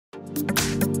Hi!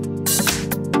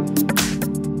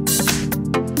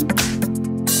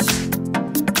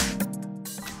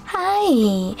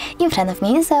 In front of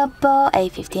me is OPPO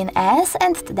A15s,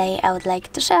 and today I would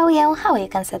like to show you how you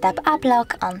can set up app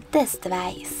lock on this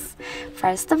device.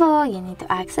 First of all, you need to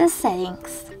access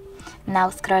settings. Now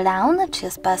scroll down,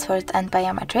 choose password and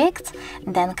biometrics,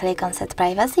 then click on set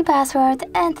privacy password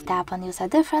and tap on use a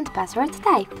different password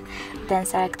type. Then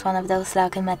select one of those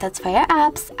login methods for your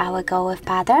apps. I will go with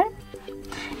pattern.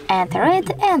 Enter it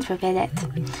and repeat it.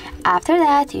 After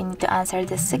that, you need to answer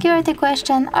this security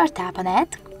question or tap on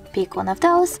it. Pick one of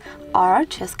those, or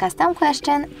choose custom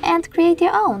question and create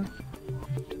your own.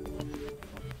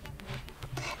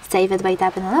 Save it by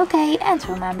tapping on OK and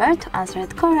remember to answer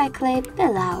it correctly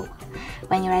below.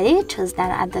 When you're ready, choose Done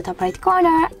at the top right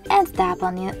corner and tap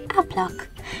on New App Lock.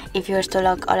 If you wish to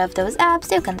lock all of those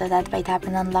apps, you can do that by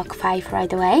tapping on Lock 5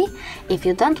 right away. If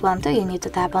you don't want to, you need to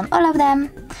tap on all of them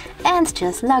and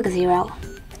choose Lock 0.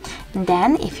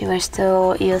 Then, if you wish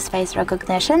to use face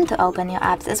recognition to open your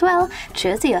apps as well,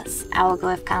 choose Use. I will go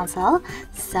with Cancel.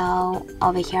 So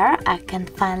over here, I can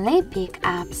finally pick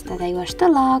apps that I wish to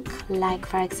lock, like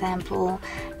for example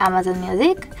Amazon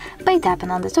Music, by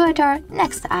tapping on the Twitter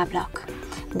next to App Lock.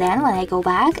 Then when I go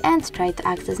back and try to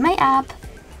access my app,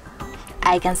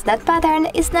 I can see that pattern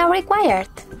is now required.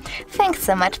 Thanks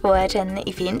so much for watching.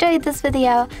 If you enjoyed this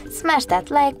video, smash that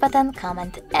like button,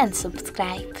 comment and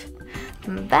subscribe.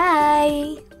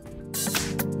 Bye!